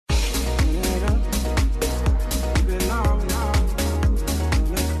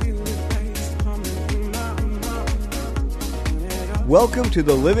Welcome to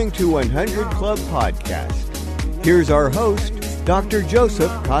the Living to 100 Club podcast. Here's our host, Dr.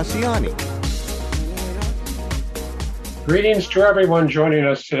 Joseph Casciani. Greetings to everyone joining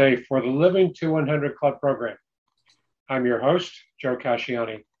us today for the Living to 100 Club program. I'm your host, Joe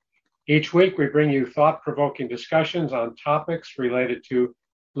Casciani. Each week we bring you thought-provoking discussions on topics related to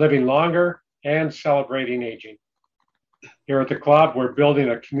living longer and celebrating aging. Here at the club, we're building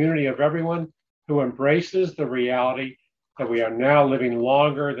a community of everyone who embraces the reality that we are now living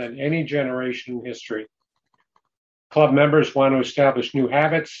longer than any generation in history. Club members want to establish new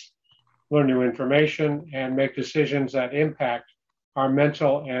habits, learn new information, and make decisions that impact our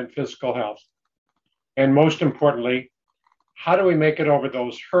mental and physical health. And most importantly, how do we make it over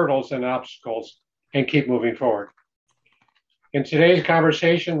those hurdles and obstacles and keep moving forward? In today's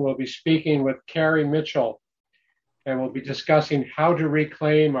conversation, we'll be speaking with Carrie Mitchell, and we'll be discussing how to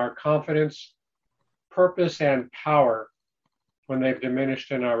reclaim our confidence, purpose, and power when they've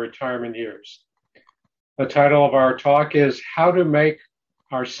diminished in our retirement years. The title of our talk is How to Make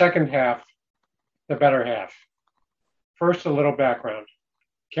Our Second Half the Better Half. First, a little background.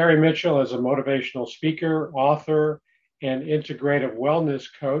 Carrie Mitchell is a motivational speaker, author, and integrative wellness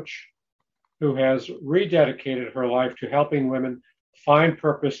coach who has rededicated her life to helping women find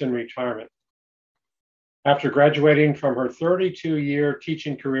purpose in retirement. After graduating from her 32-year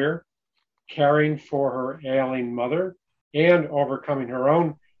teaching career, caring for her ailing mother, and overcoming her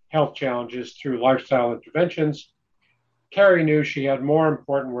own health challenges through lifestyle interventions, Carrie knew she had more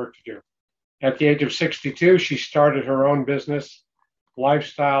important work to do. At the age of 62, she started her own business,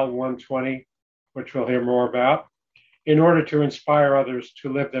 Lifestyle 120, which we'll hear more about, in order to inspire others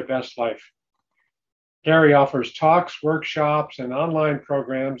to live their best life. Carrie offers talks, workshops, and online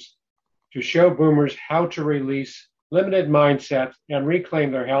programs to show boomers how to release limited mindset and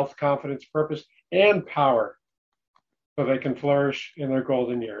reclaim their health, confidence, purpose, and power so they can flourish in their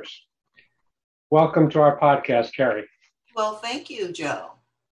golden years. Welcome to our podcast, Carrie. Well, thank you, Joe.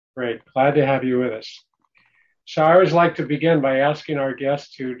 Great. Glad to have you with us. So I always like to begin by asking our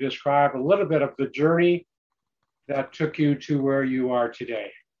guests to describe a little bit of the journey that took you to where you are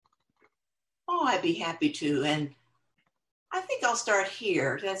today. Oh, I'd be happy to. And I think I'll start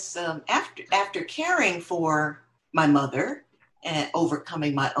here. That's after caring for my mother and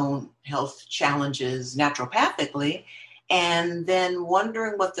overcoming my own health challenges naturopathically, and then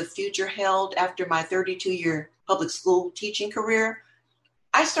wondering what the future held after my 32-year public school teaching career,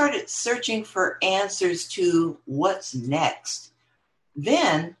 I started searching for answers to what's next.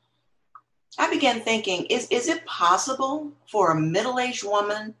 Then I began thinking, is it possible for a middle-aged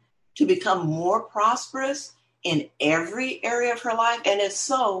woman to become more prosperous in every area of her life? And if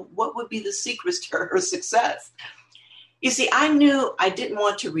so, what would be the secrets to her success? You see, I knew I didn't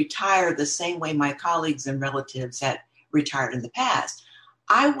want to retire the same way my colleagues and relatives had retired in the past.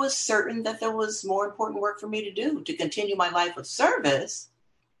 I was certain that there was more important work for me to do to continue my life of service,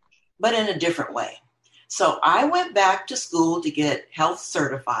 but in a different way. So I went back to school to get health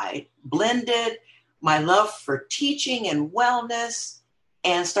certified, blended my love for teaching and wellness,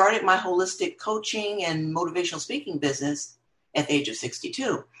 and started my holistic coaching and motivational speaking business at the age of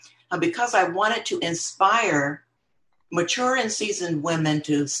 62. And because I wanted to inspire mature and seasoned women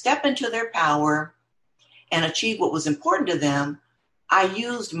to step into their power and achieve what was important to them, I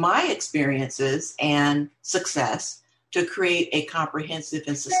used my experiences and success to create a comprehensive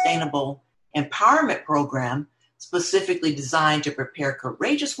and sustainable empowerment program specifically designed to prepare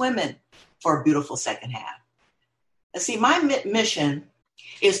courageous women for a beautiful second half. And see, my mission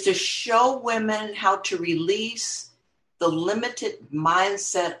is to show women how to release the limited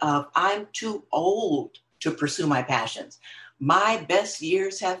mindset of I'm too old to pursue my passions. My best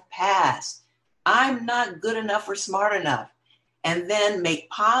years have passed. I'm not good enough or smart enough. And then make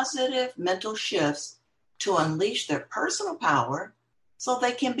positive mental shifts to unleash their personal power so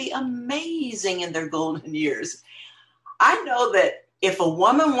they can be amazing in their golden years. I know that if a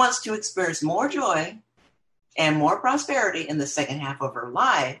woman wants to experience more joy and more prosperity in the second half of her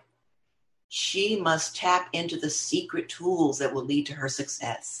life, she must tap into the secret tools that will lead to her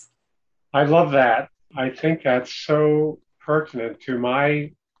success. I love that. I think that's so pertinent to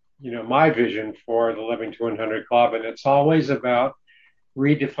my vision for the Living to 100 Club. And it's always about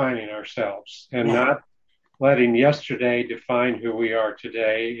redefining ourselves and not letting yesterday define who we are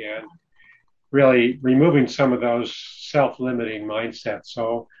today, and really removing some of those self-limiting mindsets.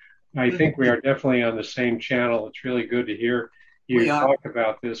 So I think we are definitely on the same channel. It's really good to hear you talk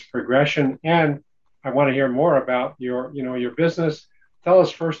about this progression. And I want to hear more about your business. Tell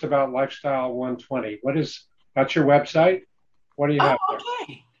us first about Lifestyle 120. That's your website? What do you have there?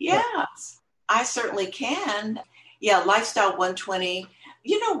 Okay. Yes, I certainly can. Yeah, Lifestyle 120.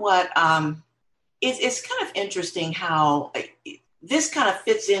 You know what? It's kind of interesting how this kind of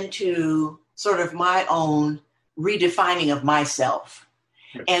fits into sort of my own redefining of myself.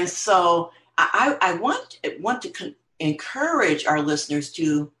 And so I want to encourage our listeners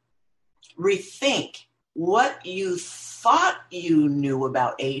to rethink what you thought you knew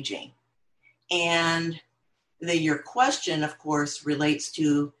about aging. And your question, of course, relates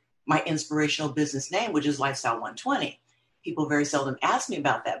to my inspirational business name, which is Lifestyle 120. People very seldom ask me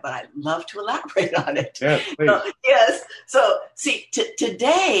about that, but I'd love to elaborate on it. Yes, please. Yes. So see,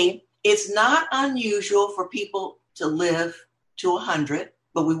 today, it's not unusual for people to live to 100,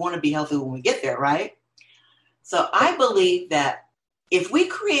 but we want to be healthy when we get there, right? So I believe that if we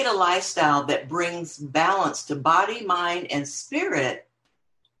create a lifestyle that brings balance to body, mind, and spirit,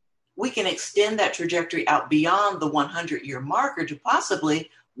 we can extend that trajectory out beyond the 100-year marker to possibly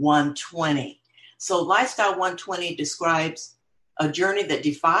 120. So Lifestyle 120 describes a journey that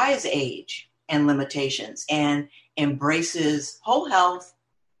defies age and limitations and embraces whole health,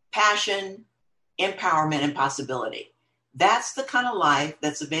 passion, empowerment, and possibility. That's the kind of life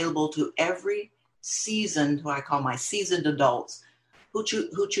that's available to every seasoned, who I call my seasoned adults, who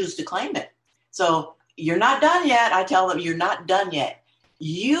choose to claim it. So you're not done yet. I tell them, you're not done yet.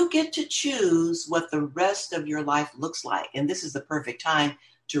 You get to choose what the rest of your life looks like. And this is the perfect time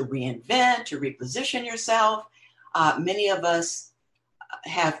to reinvent, to reposition yourself. Many of us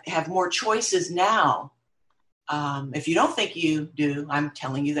have more choices now. If you don't think you do, I'm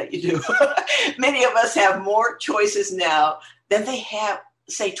telling you that you do. Many of us have more choices now than they have,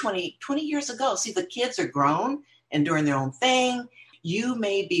 say, 20 years ago. See, the kids are grown and doing their own thing. You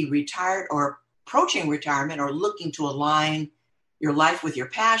may be retired or approaching retirement or looking to align your life with your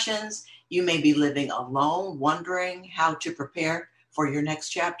passions. You may be living alone, wondering how to prepare for your next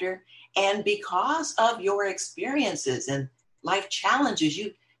chapter. And because of your experiences and life challenges,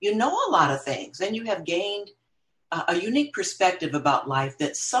 you know a lot of things, and you have gained a unique perspective about life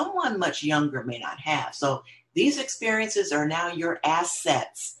that someone much younger may not have. So these experiences are now your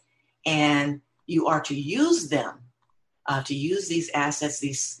assets, and you are to use them, to use these assets,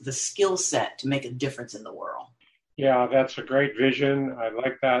 the skill set to make a difference in the world. Yeah, that's a great vision. I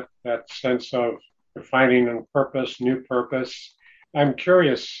like that sense of defining a purpose, new purpose. I'm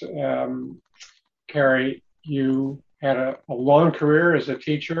curious, Carrie, you had a long career as a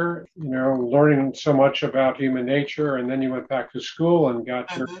teacher, learning so much about human nature, and then you went back to school and got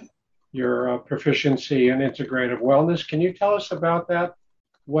your proficiency in integrative wellness. Can you tell us about that?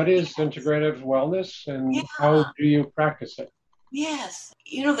 What is integrative wellness, and how do you practice it? Yes.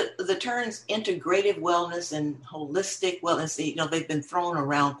 The terms integrative wellness and holistic wellness, they've been thrown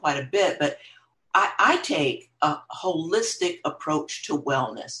around quite a bit, but I take a holistic approach to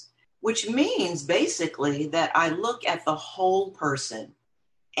wellness, which means basically that I look at the whole person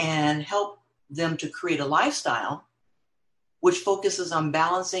and help them to create a lifestyle which focuses on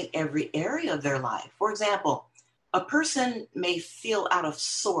balancing every area of their life. For example, a person may feel out of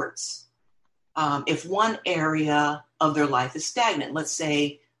sorts if one area of their life is stagnant. Let's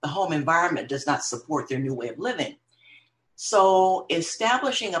say the home environment does not support their new way of living. So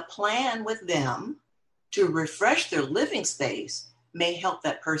establishing a plan with them to refresh their living space may help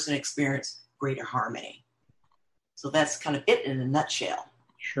that person experience greater harmony. So that's kind of it in a nutshell.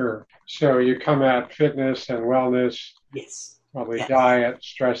 Sure. So you come at fitness and wellness. Yes. Probably diet,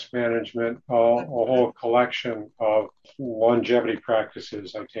 stress management, a whole collection of longevity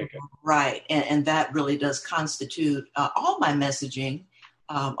practices, I take it. Right. And that really does constitute all my messaging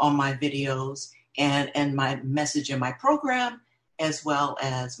on my videos and my message in my program, as well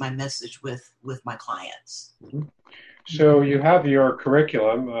as my message with my clients. Mm-hmm. So you have your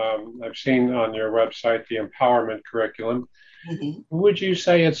curriculum. I've seen on your website the empowerment curriculum. Mm-hmm. Who would you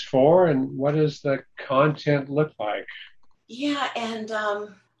say it's for, and what does the content look like? Yeah, and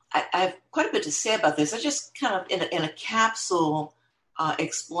I have quite a bit to say about this. I just kind of, in a capsule,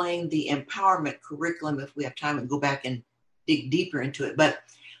 explain the empowerment curriculum if we have time and go back and dig deeper into it. But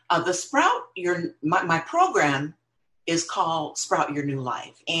my program is called Sprout Your New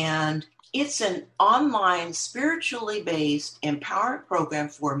Life. And it's an online, spiritually based empowerment program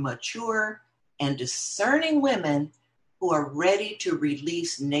for mature and discerning women who are ready to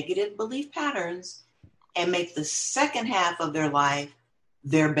release negative belief patterns and make the second half of their life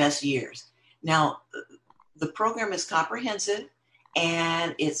their best years. Now, the program is comprehensive,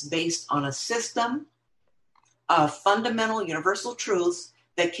 and it's based on a system of fundamental universal truths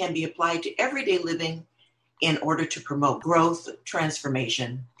that can be applied to everyday living in order to promote growth,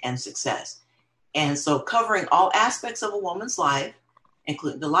 transformation, and success. And so covering all aspects of a woman's life,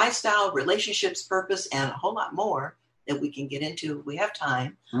 including the lifestyle, relationships, purpose, and a whole lot more, that we can get into if we have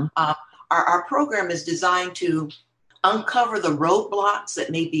time. Our program is designed to uncover the roadblocks that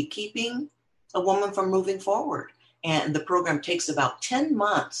may be keeping a woman from moving forward. And the program takes about 10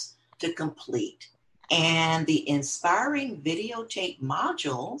 months to complete. And the inspiring videotape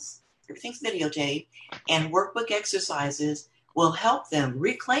modules, everything's videotape, and workbook exercises will help them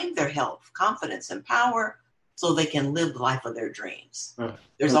reclaim their health, confidence, and power so they can live the life of their dreams.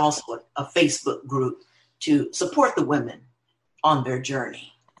 There's also a Facebook group to support the women on their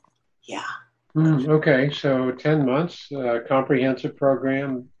journey. Yeah. Okay, so 10 months, comprehensive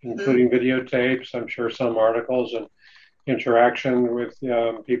program, including videotapes, I'm sure some articles and interaction with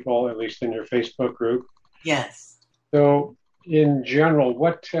people, at least in your Facebook group. Yes. So in general,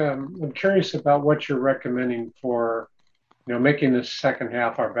 what I'm curious about what you're recommending for, making the second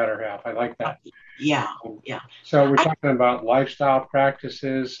half our better half. I like that. Yeah. So we're talking about lifestyle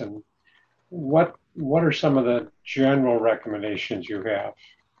practices, and what are some of the general recommendations you have?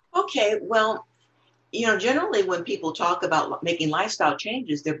 Okay, well, generally when people talk about making lifestyle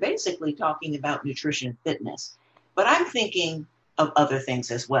changes, they're basically talking about nutrition and fitness. But I'm thinking of other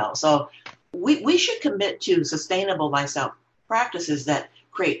things as well. So we should commit to sustainable lifestyle practices that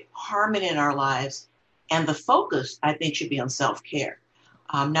create harmony in our lives. And the focus, I think, should be on self-care.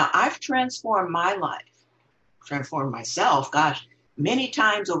 Now, I've transformed my life, transformed myself, many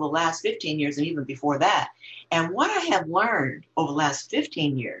times over the last 15 years and even before that. And what I have learned over the last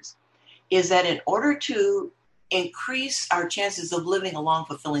 15 years is that in order to increase our chances of living a long,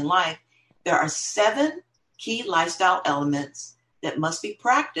 fulfilling life, there are 7 key lifestyle elements that must be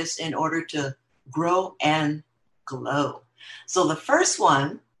practiced in order to grow and glow. So the first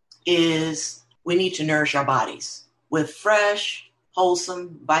one is we need to nourish our bodies with fresh,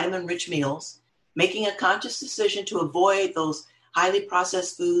 wholesome, vitamin-rich meals, making a conscious decision to avoid those highly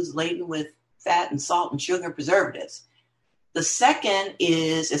processed foods laden with fat and salt and sugar and preservatives. The second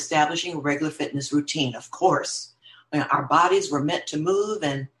is establishing a regular fitness routine, of course. Our bodies were meant to move,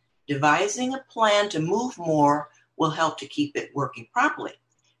 and devising a plan to move more will help to keep it working properly.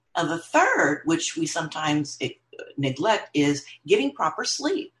 And the third, which we sometimes neglect, is getting proper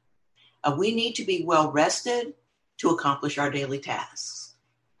sleep. We need to be well rested to accomplish our daily tasks.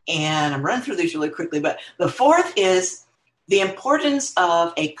 And I'm running through these really quickly, but the fourth is the importance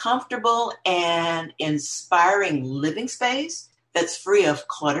of a comfortable and inspiring living space that's free of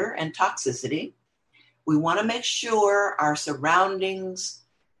clutter and toxicity. We want to make sure our surroundings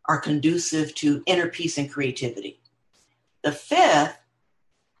are conducive to inner peace and creativity. The fifth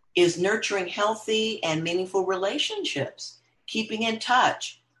is nurturing healthy and meaningful relationships, keeping in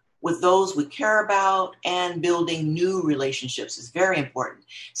touch with those we care about, and building new relationships is very important.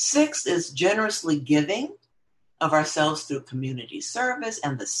 Sixth is generously giving of ourselves through community service.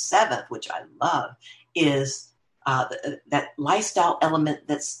 And the seventh, which I love, is that lifestyle element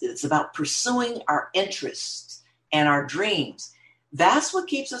it's about pursuing our interests and our dreams. That's what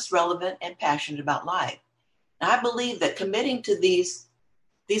keeps us relevant and passionate about life. And I believe that committing to these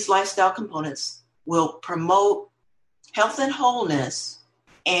lifestyle components will promote health and wholeness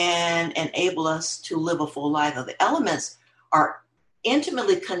and enable us to live a full life. The elements are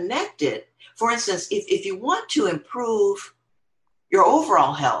intimately connected. For instance, if you want to improve your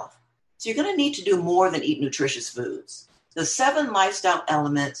overall health, so you're going to need to do more than eat nutritious foods. The 7 lifestyle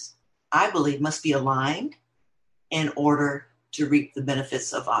elements, I believe, must be aligned in order to reap the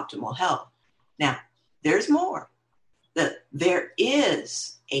benefits of optimal health. Now, there's more. There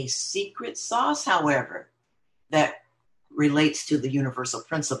is a secret sauce, however, that relates to the universal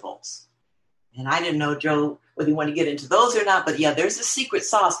principles. And I didn't know, Joe, whether you want to get into those or not, but yeah, there's a secret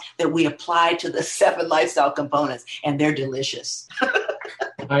sauce that we apply to the 7 lifestyle components, and they're delicious.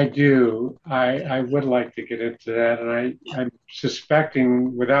 I do. I would like to get into that, and I'm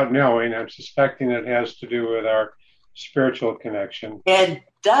suspecting, without knowing, it has to do with our spiritual connection. It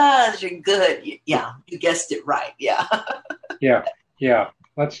does. You're good. Yeah, you guessed it right. Yeah. Yeah.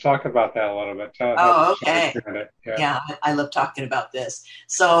 Let's talk about that a little bit. Okay. Yeah, I love talking about this.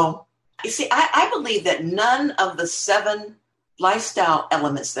 So, you see, I believe that none of the 7 lifestyle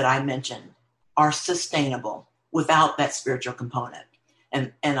elements that I mentioned are sustainable without that spiritual component.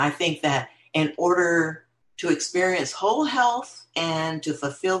 And I think that in order to experience whole health and to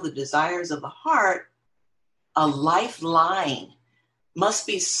fulfill the desires of the heart, a lifeline must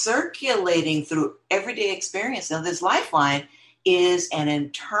be circulating through everyday experience. Now, this lifeline is an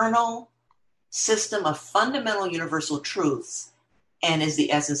internal system of fundamental universal truths and is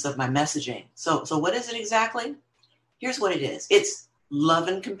the essence of my messaging. So what is it exactly? Here's what it is. It's love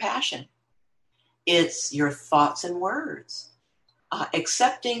and compassion. It's your thoughts and words.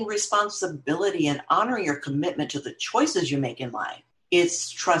 accepting responsibility and honoring your commitment to the choices you make in life. It's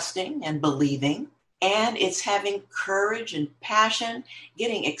trusting and believing, and it's having courage and passion,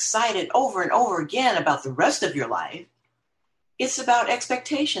 getting excited over and over again about the rest of your life. It's about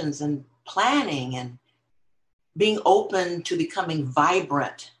expectations and planning and being open to becoming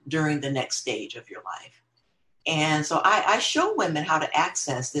vibrant during the next stage of your life. And so I show women how to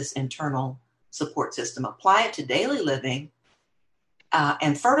access this internal support system, apply it to daily living,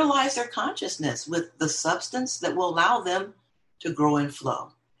 and fertilize their consciousness with the substance that will allow them to grow and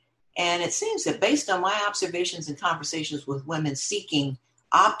flow. And it seems that based on my observations and conversations with women seeking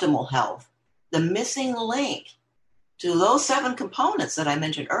optimal health, the missing link to those 7 components that I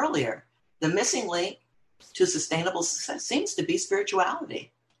mentioned earlier, the missing link to sustainable success seems to be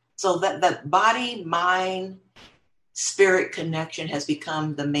spirituality. So that body, mind, spirit connection has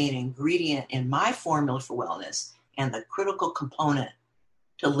become the main ingredient in my formula for wellness and the critical component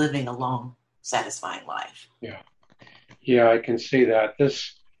to living a long, satisfying life. Yeah, I can see that.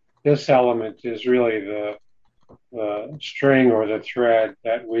 This element is really the string or the thread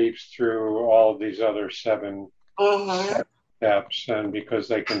that weaves through all of these other 7 steps, and because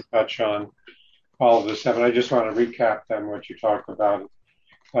they can touch on all of the 7, I just want to recap them, what you talked about.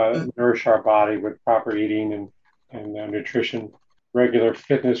 Nourish our body with proper eating and nutrition, regular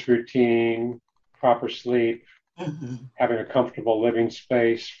fitness routine, proper sleep, having a comfortable living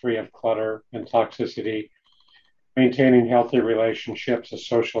space free of clutter and toxicity, maintaining healthy relationships, a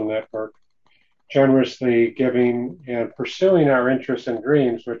social network, generously giving and pursuing our interests and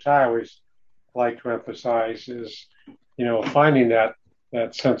dreams, which I always like to emphasize is, finding that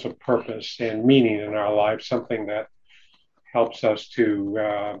sense of purpose and meaning in our life, something that helps us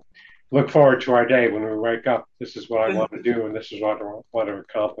to look forward to our day when we wake up. This is what I want to do, and this is what I want to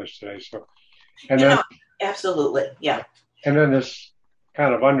accomplish today. So, absolutely, yeah. And then this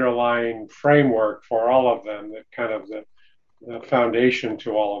kind of underlying framework for all of them, that kind of the foundation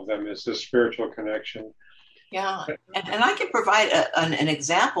to all of them is this spiritual connection. Yeah, and I can provide an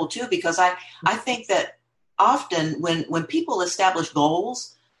example too, because I think that often when people establish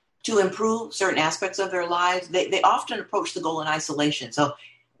goals to improve certain aspects of their lives, they often approach the goal in isolation. So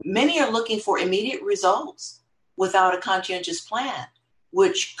many are looking for immediate results without a conscientious plan,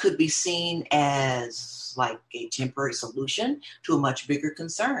 which could be seen as like a temporary solution to a much bigger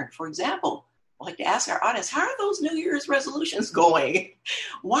concern. For example, I'd like to ask our audience, how are those New Year's resolutions going?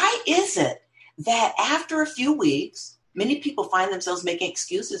 Why is it that after a few weeks, many people find themselves making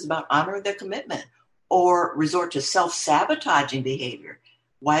excuses about honoring their commitment or resort to self-sabotaging behavior?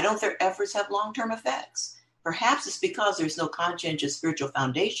 Why don't their efforts have long-term effects? Perhaps it's because there's no conscientious spiritual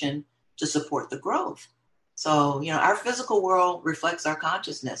foundation to support the growth. So, our physical world reflects our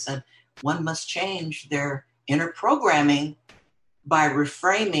consciousness, and one must change their inner programming by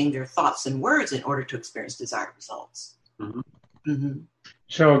reframing their thoughts and words in order to experience desired results.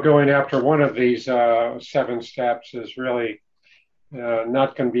 So going after one of these 7 steps is really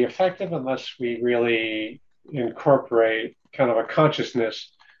not going to be effective unless we really incorporate kind of a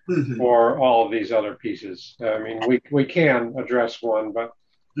consciousness for all of these other pieces. I mean, we can address one, but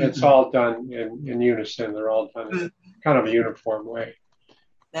it's all done in unison. They're all done in kind of a uniform way.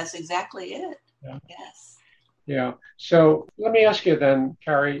 That's exactly it. Yeah. Yes. Yeah. So let me ask you then,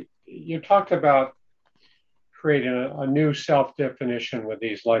 Carrie, you talked about creating a new self-definition with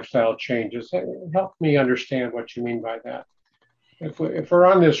these lifestyle changes. Help me understand what you mean by that. If we're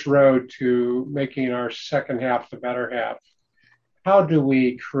on this road to making our second half the better half, how do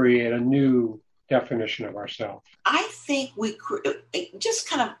we create a new definition of ourselves? I think we just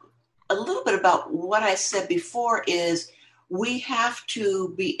kind of a little bit about what I said before is we have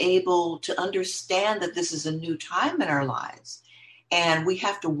to be able to understand that this is a new time in our lives, and we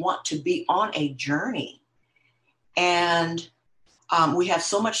have to want to be on a journey. And we have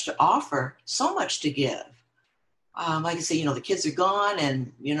so much to offer, so much to give. Like I say, the kids are gone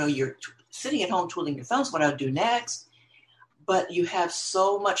and, you're sitting at home twiddling your thumbs, what I'll do next. But you have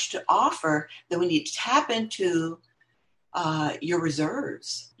so much to offer that we need to tap into your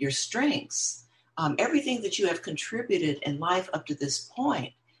reserves, your strengths, everything that you have contributed in life up to this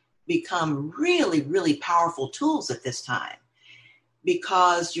point become really, really powerful tools at this time,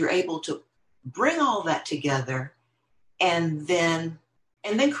 because you're able to bring all that together and then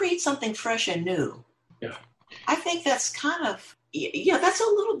create something fresh and new. Yeah. I think that's kind of, that's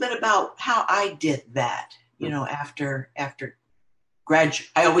a little bit about how I did that, after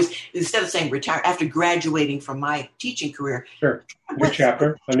I always, instead of saying retire, after graduating from my teaching career. Sure. A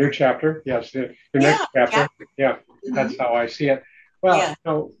new chapter. Yes. The next chapter. Yeah. That's how I see it.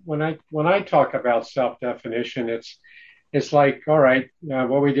 Well, when I talk about self-definition, it's like, all right,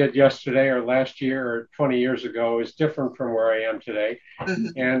 what we did yesterday or last year or 20 years ago is different from where I am today.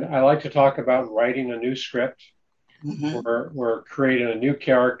 Mm-hmm. And I like to talk about writing a new script. Mm-hmm. We're creating a new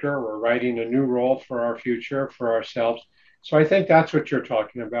character. We're writing a new role for our future, for ourselves. So I think that's what you're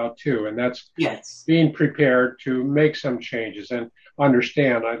talking about too. And that's Yes. being prepared to make some changes and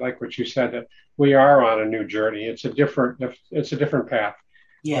understand. I like what you said, that we are on a new journey. It's a different path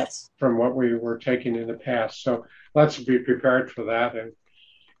Yes. from what we were taking in the past. So let's be prepared for that.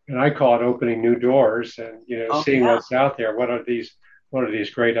 And I call it opening new doors and, seeing Yeah. what's out there. What are these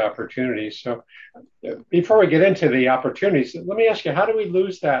great opportunities? So before we get into the opportunities, let me ask you, how do we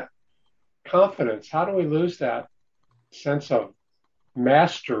lose that confidence? How do we lose that sense of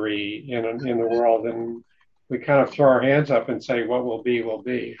mastery in the world? And we kind of throw our hands up and say, what will be, will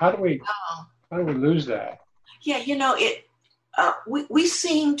be. How do we lose that? Yeah, we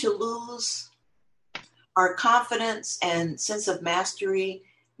seem to lose our confidence and sense of mastery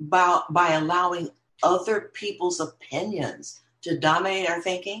by allowing other people's opinions to dominate our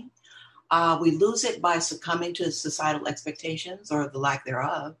thinking. We lose it by succumbing to societal expectations or the lack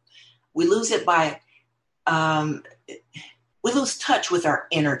thereof. We lose it by, we lose touch with our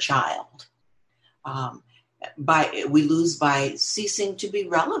inner child. We lose by ceasing to be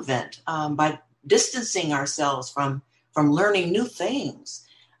relevant, by distancing ourselves from learning new things.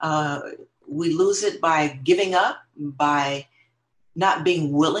 We lose it by giving up, by not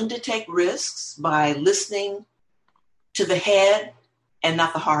being willing to take risks, by listening to the head and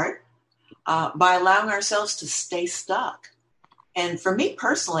not the heart, by allowing ourselves to stay stuck. And for me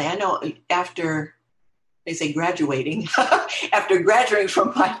personally, I know after, they say graduating, after graduating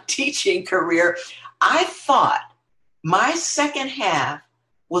from my teaching career, I thought my second half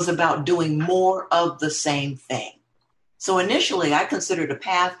was about doing more of the same thing. So initially, I considered a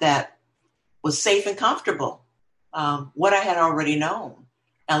path that was safe and comfortable, what I had already known.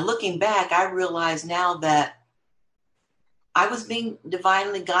 Now, looking back, I realize now that I was being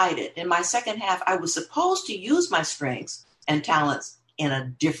divinely guided. In my second half, I was supposed to use my strengths and talents in a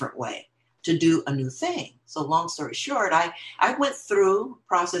different way to do a new thing. So long story short, I went through a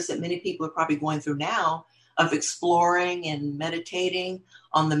process that many people are probably going through now of exploring and meditating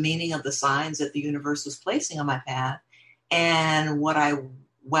on the meaning of the signs that the universe was placing on my path. And what I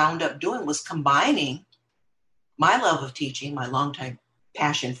wound up doing was combining my love of teaching, my longtime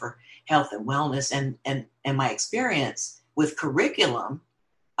passion for health and wellness, and my experience with curriculum,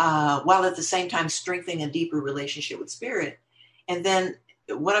 while at the same time strengthening a deeper relationship with spirit. And then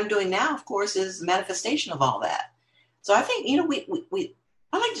what I'm doing now, of course, is manifestation of all that. So I think,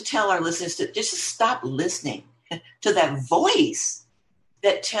 I like to tell our listeners to just stop listening to that voice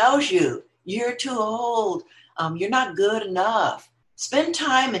that tells you you're too old, you're not good enough. Spend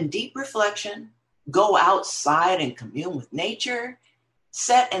time in deep reflection, go outside and commune with nature,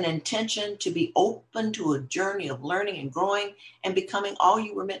 set an intention to be open to a journey of learning and growing and becoming all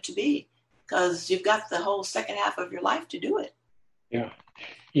you were meant to be, because you've got the whole second half of your life to do it.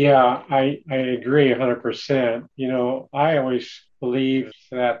 Yeah, I agree 100%. I always believe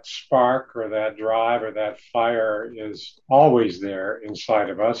that spark or that drive or that fire is always there inside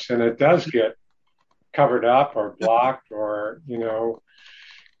of us, and it does get covered up or blocked or,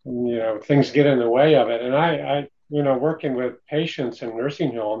 things get in the way of it. And I working with patients in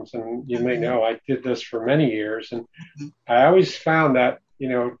nursing homes, and you may know I did this for many years, and I always found that,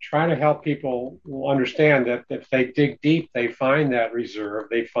 trying to help people understand that if they dig deep, they find that reserve,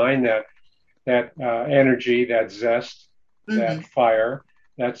 they find that energy, that zest, that fire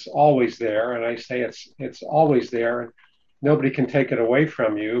that's always there. And I say it's always there, and nobody can take it away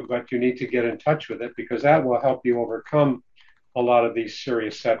from you, but you need to get in touch with it, because that will help you overcome a lot of these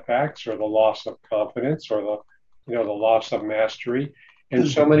serious setbacks or the loss of confidence or the loss of mastery. And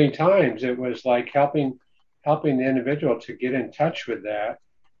so many times it was like helping the individual to get in touch with that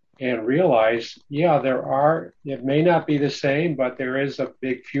and realize, it may not be the same, but there is a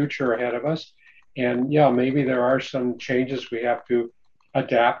big future ahead of us. And maybe there are some changes we have to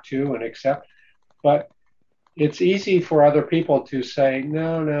adapt to and accept, but it's easy for other people to say,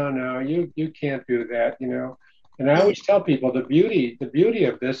 no, you can't do that, And I always tell people the beauty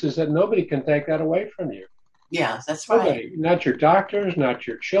of this is that nobody can take that away from you. Yeah, that's Nobody, right. not your doctors, not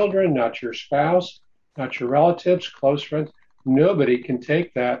your children, not your spouse, not your relatives, close friends. Nobody can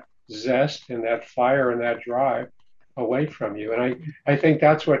take that zest and that fire and that drive away from you. And I think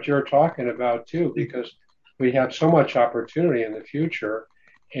that's what you're talking about too, because we have so much opportunity in the future,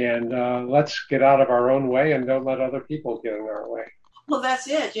 and let's get out of our own way and don't let other people get in our way. Well, that's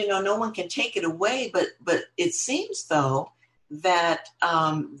it. No one can take it away, but it seems though that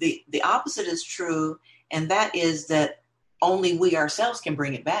the opposite is true, and that is that only we ourselves can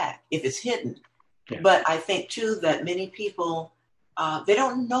bring it back if it's hidden. Yeah. But I think too that many people, they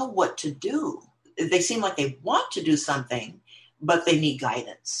don't know what to do. They seem like they want to do something, but they need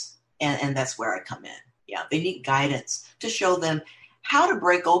guidance. And that's where I come in. Yeah, they need guidance to show them how to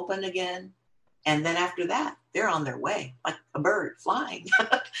break open again. And then after that, they're on their way, like a bird flying,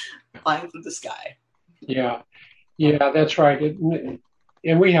 flying through the sky. Yeah, that's right.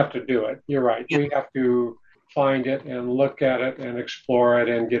 And we have to do it. You're right. Yeah. We have to find it and look at it and explore it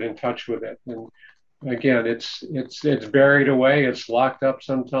and get in touch with it. And again, it's buried away. It's locked up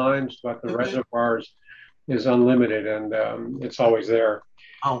sometimes, but the reservoir is unlimited, and it's always there.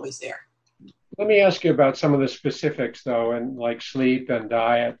 Always there. Let me ask you about some of the specifics, though, and like sleep and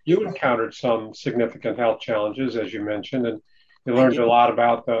diet. You encountered some significant health challenges, as you mentioned, and you learned a lot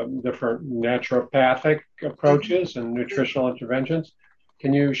about the different naturopathic approaches and nutritional interventions.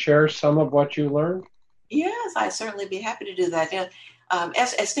 Can you share some of what you learned? Yes, I'd certainly be happy to do that.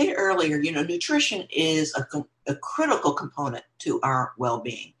 As stated earlier, nutrition is a critical component to our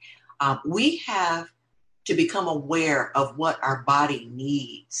well-being. We have to become aware of what our body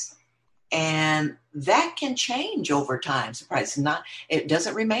needs. And that can change over time. It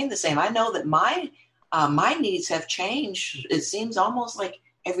doesn't remain the same. I know that my needs have changed. It seems almost like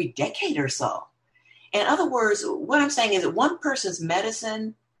every decade or so. In other words, what I'm saying is that one person's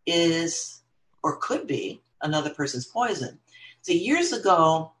medicine is, or could be, another person's poison. So years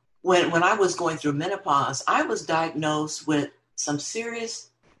ago, when I was going through menopause, I was diagnosed with some serious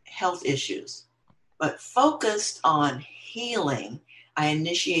health issues, but focused on healing. I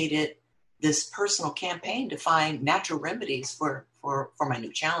initiated this personal campaign to find natural remedies for my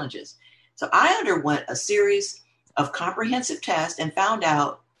new challenges. So I underwent a series of comprehensive tests and found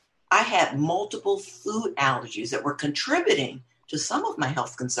out I had multiple food allergies that were contributing to some of my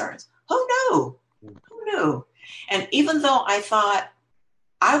health concerns. Who knew? Who knew? And even though I thought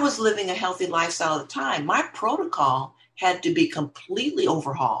I was living a healthy lifestyle at the time, my protocol had to be completely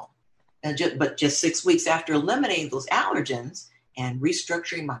overhauled. But just 6 weeks after eliminating those allergens and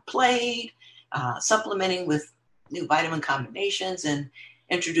restructuring my plate, supplementing with new vitamin combinations and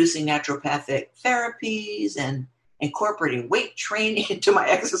introducing naturopathic therapies and incorporating weight training into my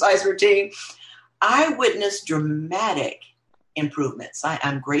exercise routine, I witnessed dramatic improvements.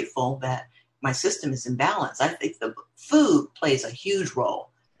 I'm grateful that my system is in balance. I think the food plays a huge role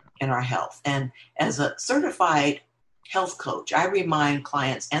in our health. And as a certified health coach, I remind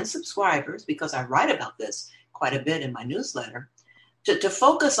clients and subscribers, because I write about this quite a bit in my newsletter, to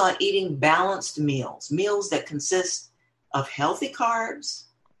focus on eating balanced meals that consist of healthy carbs,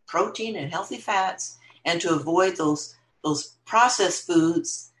 protein, and healthy fats, and to avoid those processed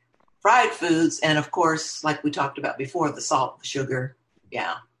foods, fried foods, and of course, like we talked about before, the salt, the sugar,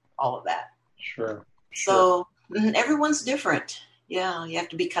 all of that. Sure. So everyone's different. Yeah, you have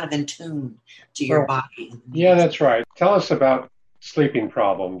to be kind of in tune to your body. Yeah, that's right. Tell us about sleeping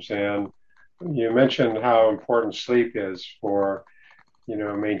problems. And you mentioned how important sleep is for,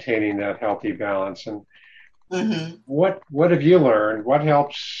 maintaining that healthy balance. And what have you learned? What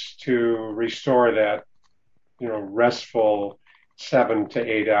helps to restore that, restful 7 to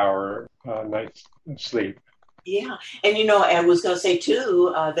 8 hour night's sleep? Yeah. And, I was going to say,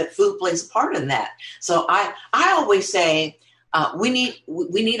 too, that food plays a part in that. So I always say we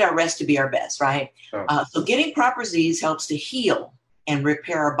need our rest to be our best, right? Oh. So getting proper Z's helps to heal and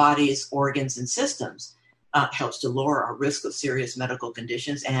repair our body's organs and systems, helps to lower our risk of serious medical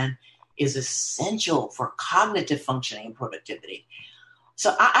conditions, and is essential for cognitive functioning and productivity.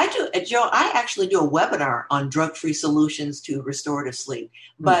 So I actually do a webinar on drug-free solutions to restorative sleep.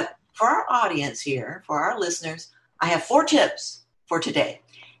 But for our audience here, for our listeners, I have 4 tips for today.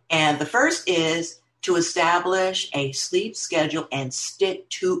 And the first is to establish a sleep schedule and stick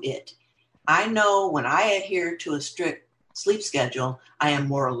to it. I know when I adhere to a strict sleep schedule, I am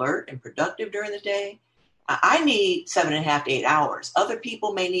more alert and productive during the day. I need 7.5 to 8 hours. Other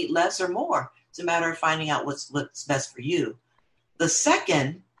people may need less or more. It's a matter of finding out what's best for you. The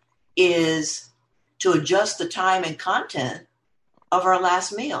second is to adjust the time and content of our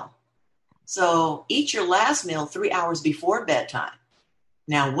last meal. So eat your last meal 3 hours before bedtime.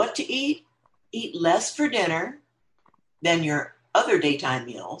 Now, what to eat? Eat less for dinner than your other daytime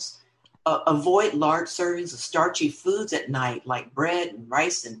meals. Avoid large servings of starchy foods at night, like bread and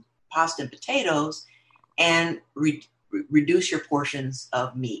rice and pasta and potatoes, and reduce your portions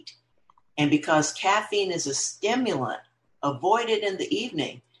of meat. And because caffeine is a stimulant, avoid it in the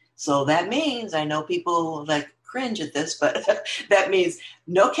evening. So that means, I know people cringe at this, but that means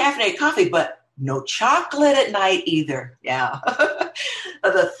no caffeinated coffee, but no chocolate at night either. Yeah.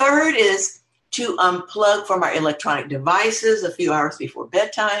 The third is to unplug from our electronic devices a few hours before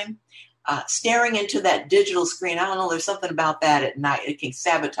bedtime. Staring into that digital screen, I don't know, there's something about that at night. It can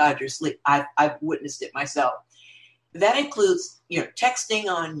sabotage your sleep. I've witnessed it myself. That includes, texting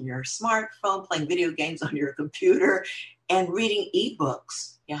on your smartphone, playing video games on your computer, and reading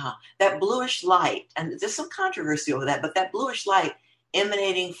ebooks. Yeah, that bluish light, and there's some controversy over that, but that bluish light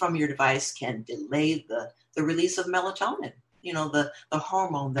emanating from your device can delay the release of melatonin, the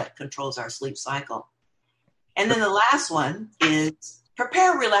hormone that controls our sleep cycle. And then the last one is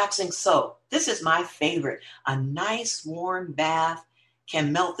prepare relaxing soap. This is my favorite. A nice warm bath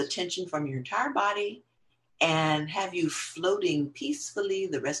can melt the tension from your entire body and have you floating peacefully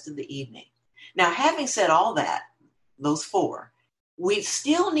the rest of the evening. Now, having said all that, those four, we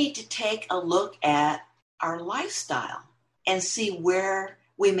still need to take a look at our lifestyle and see where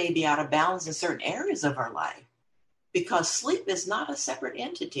we may be out of balance in certain areas of our life, because sleep is not a separate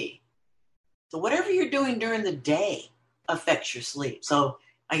entity. So whatever you're doing during the day affects your sleep. So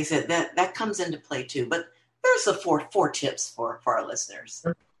like I said, that comes into play too. But there's the four tips for our listeners.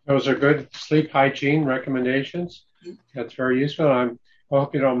 Those are good sleep hygiene recommendations. Mm-hmm. That's very useful. I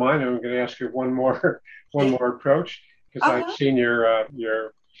hope you don't mind. I'm going to ask you one more approach, because I've seen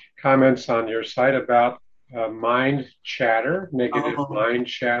your comments on your site about mind chatter, negative mind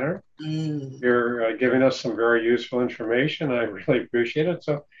chatter. You're giving us some very useful information. I really appreciate it.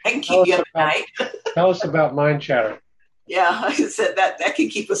 So I can keep you up at night. Tell us about mind chatter. Yeah, I said that can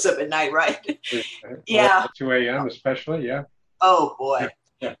keep us up at night, right? Yeah. 2 a.m. especially, yeah. Oh, boy.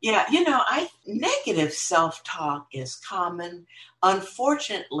 Yeah. Negative self-talk is common.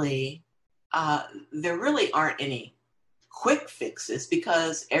 Unfortunately, there really aren't any quick fixes,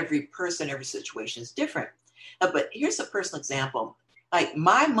 because every person, every situation is different. But here's a personal example. Like,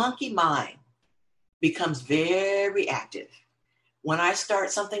 my monkey mind becomes very active when I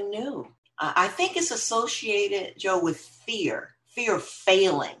start something new. I think it's associated, Joe, with fear of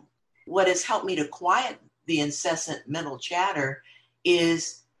failing. What has helped me to quiet the incessant mental chatter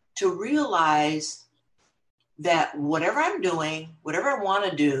is to realize that whatever I'm doing, whatever I want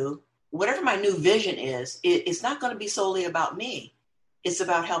to do, whatever my new vision is, it's not going to be solely about me. It's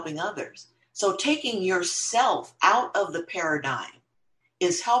about helping others. So taking yourself out of the paradigm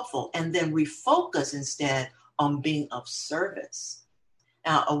is helpful, and then refocus instead on being of service.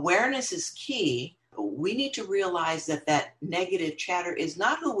 Now, awareness is key. We need to realize that negative chatter is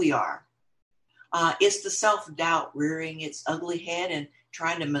not who we are. It's the self-doubt rearing its ugly head and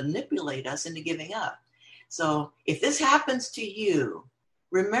trying to manipulate us into giving up. So if this happens to you,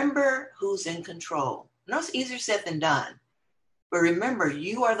 remember who's in control. I know it's easier said than done, but remember,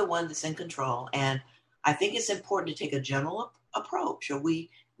 you are the one that's in control. And I think it's important to take a gentle approach.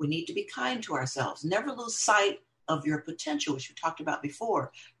 We need to be kind to ourselves. Never lose sight of your potential, which we talked about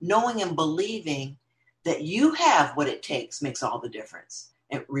before. Knowing and believing that you have what it takes makes all the difference.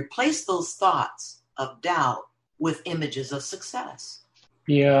 And replace those thoughts of doubt with images of success.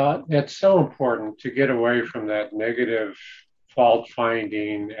 Yeah, it's so important to get away from that negative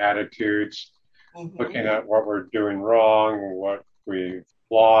fault-finding attitudes, looking at what we're doing wrong, what we've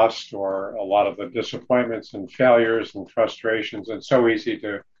lost, or a lot of the disappointments and failures and frustrations. It's so easy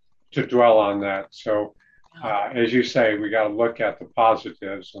to dwell on that. So as you say, we got to look at the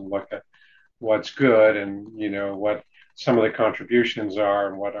positives and look at what's good, and what some of the contributions are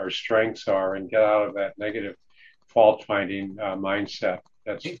and what our strengths are, and get out of that negative fault-finding mindset.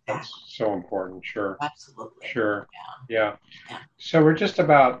 That's so important. Sure. Absolutely. Sure. Yeah. So we're just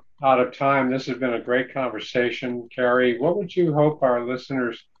about out of time. This has been a great conversation. Carrie, what would you hope our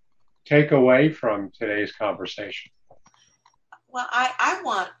listeners take away from today's conversation? Well, I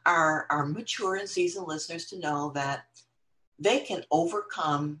want our mature and seasoned listeners to know that they can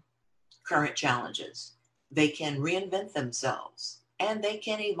overcome current challenges. They can reinvent themselves, and they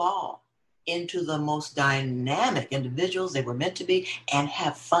can evolve into the most dynamic individuals they were meant to be, and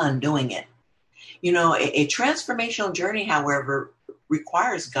have fun doing it. A transformational journey, however,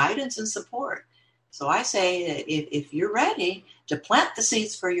 requires guidance and support. So I say that if you're ready to plant the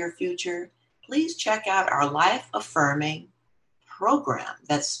seeds for your future, please check out our life-affirming program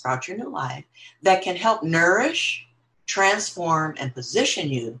that's Sprout Your New Life, that can help nourish, transform, and position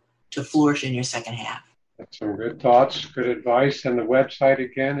you to flourish in your second half. That's some good thoughts, good advice. And the website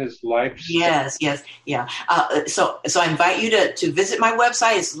again is Lifestyle. Yes. Yeah. So I invite you to visit my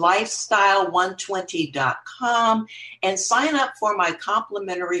website. It's lifestyle120.com, and sign up for my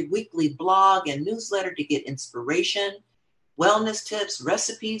complimentary weekly blog and newsletter to get inspiration, wellness tips,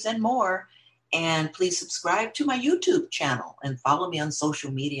 recipes, and more. And please subscribe to my YouTube channel and follow me on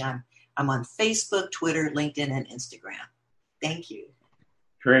social media. I'm on Facebook, Twitter, LinkedIn, and Instagram. Thank you.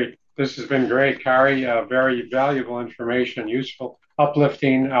 Great. This has been great, Carrie. Very valuable information, useful,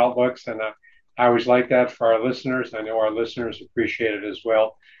 uplifting outlooks, and I always like that for our listeners. I know our listeners appreciate it as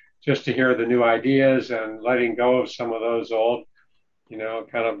well. Just to hear the new ideas and letting go of some of those old,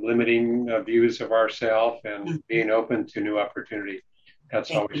 kind of limiting views of ourselves and being open to new opportunity. That's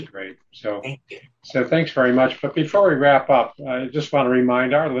always great. So thanks very much. But before we wrap up, I just want to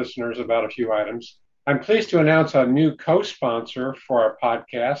remind our listeners about a few items. I'm pleased to announce a new co-sponsor for our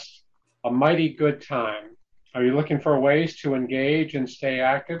podcast, A Mighty Good Time. Are you looking for ways to engage and stay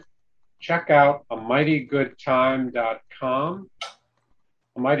active? Check out amightygoodtime.com.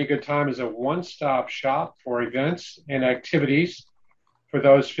 A Mighty Good Time is a one-stop shop for events and activities for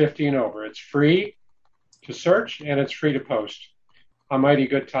those 50 and over. It's free to search and it's free to post.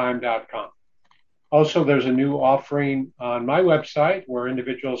 amightygoodtime.com. Also, there's a new offering on my website where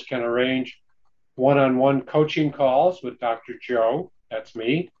individuals can arrange one-on-one coaching calls with Dr. Joe, that's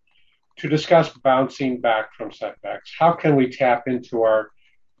me, to discuss bouncing back from setbacks. How can we tap into our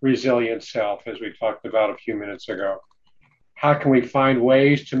resilient self, as we talked about a few minutes ago? How can we find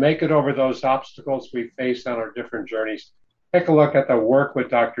ways to make it over those obstacles we face on our different journeys? Take a look at the Work with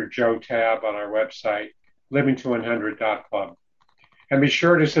Dr. Joe tab on our website, livingto100.club. And be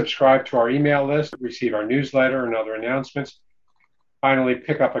sure to subscribe to our email list, receive our newsletter and other announcements. Finally,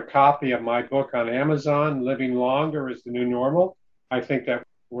 pick up a copy of my book on Amazon, Living Longer is the New Normal. I think that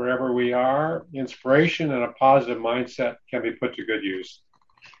wherever we are, inspiration and a positive mindset can be put to good use.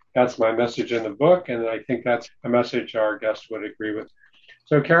 That's my message in the book, and I think that's a message our guests would agree with.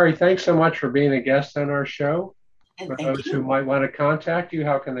 So, Carrie, thanks so much for being a guest on our show. And for those who might want to contact you,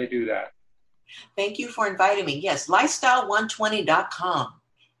 how can they do that? Thank you for inviting me. Yes, lifestyle120.com.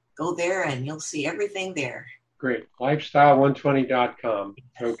 Go there and you'll see everything there. Great. Lifestyle120.com.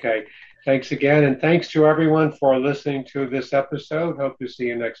 Okay. Thanks again. And thanks to everyone for listening to this episode. Hope to see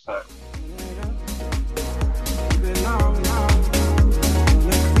you next time.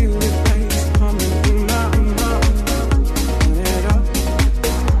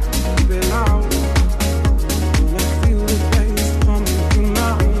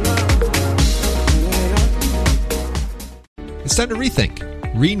 It's time to rethink,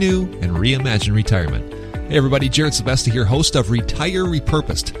 renew, and reimagine retirement. Hey everybody, Jared Sebesta here, host of Retire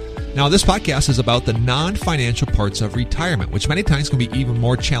Repurposed. Now this podcast is about the non-financial parts of retirement, which many times can be even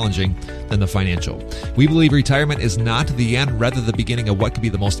more challenging than the financial. We believe retirement is not the end, rather the beginning of what could be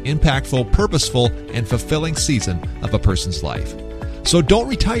the most impactful, purposeful, and fulfilling season of a person's life. So don't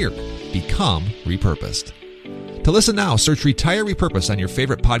retire, become repurposed. To listen now, search Retire Repurposed on your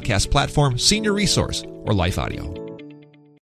favorite podcast platform, Senior Resource, or Life Audio.